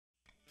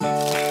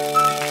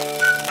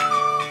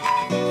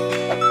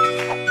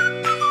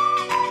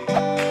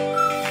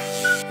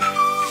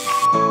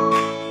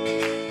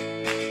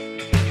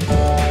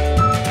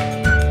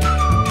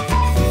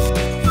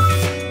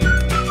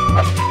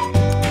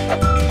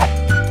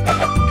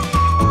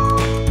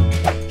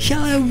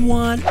Hello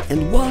everyone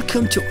and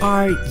welcome to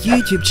our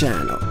YouTube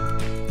channel.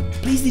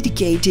 Please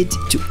dedicate it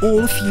to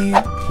all of you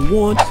who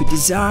want, who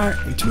desire,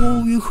 and to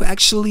all of you who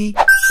actually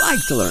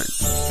like to learn.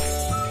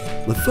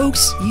 Well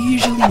folks, you're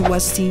usually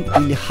investing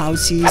in the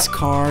houses,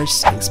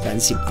 cars,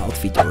 expensive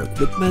outfit or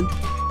equipment,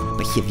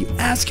 but have you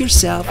asked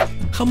yourself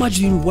how much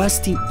you're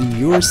investing in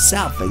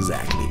yourself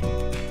exactly?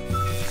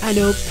 I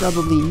know,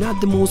 probably not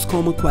the most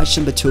common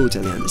question, but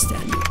totally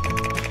understand you.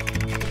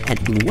 And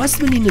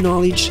investment in the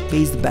knowledge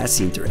pays the best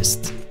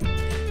interest.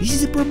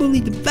 This is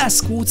probably the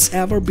best quotes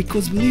ever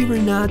because believe it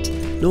or not,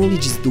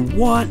 knowledge is the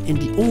one and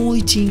the only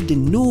thing that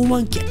no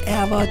one can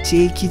ever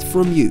take it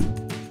from you.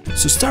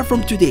 So start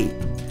from today.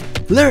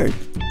 Learn!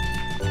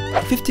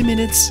 50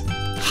 minutes,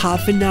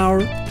 half an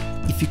hour,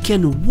 if you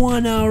can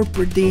 1 hour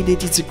per day,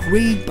 that is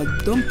great,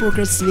 but don't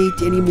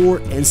procrastinate anymore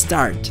and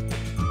start.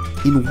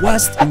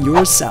 Invest in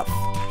yourself.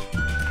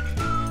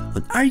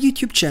 On our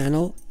YouTube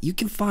channel, you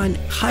can find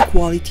high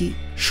quality,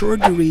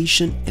 short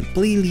duration and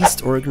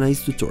playlist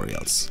organized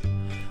tutorials.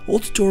 All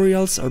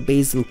tutorials are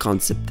based on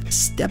concept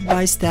step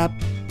by step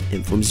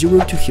and from zero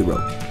to hero,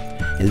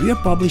 and we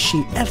are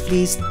publishing at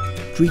least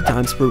 3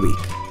 times per week.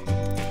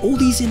 All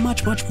these and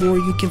much more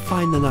you can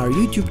find on our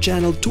YouTube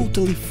channel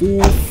totally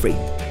for free.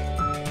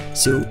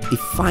 So if you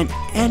find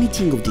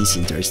anything of this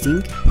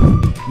interesting,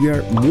 we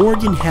are more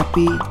than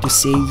happy to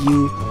say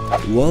you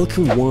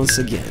welcome once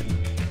again.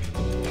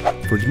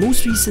 For the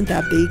most recent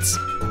updates,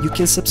 you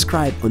can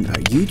subscribe on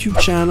our YouTube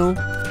channel,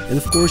 and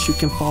of course you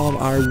can follow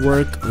our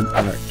work on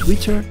our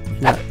Twitter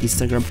and our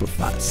Instagram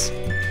profiles.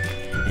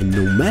 And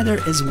no matter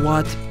as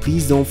what,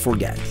 please don't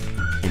forget,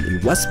 an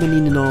investment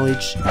in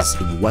knowledge is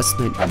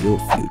investment in your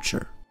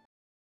future.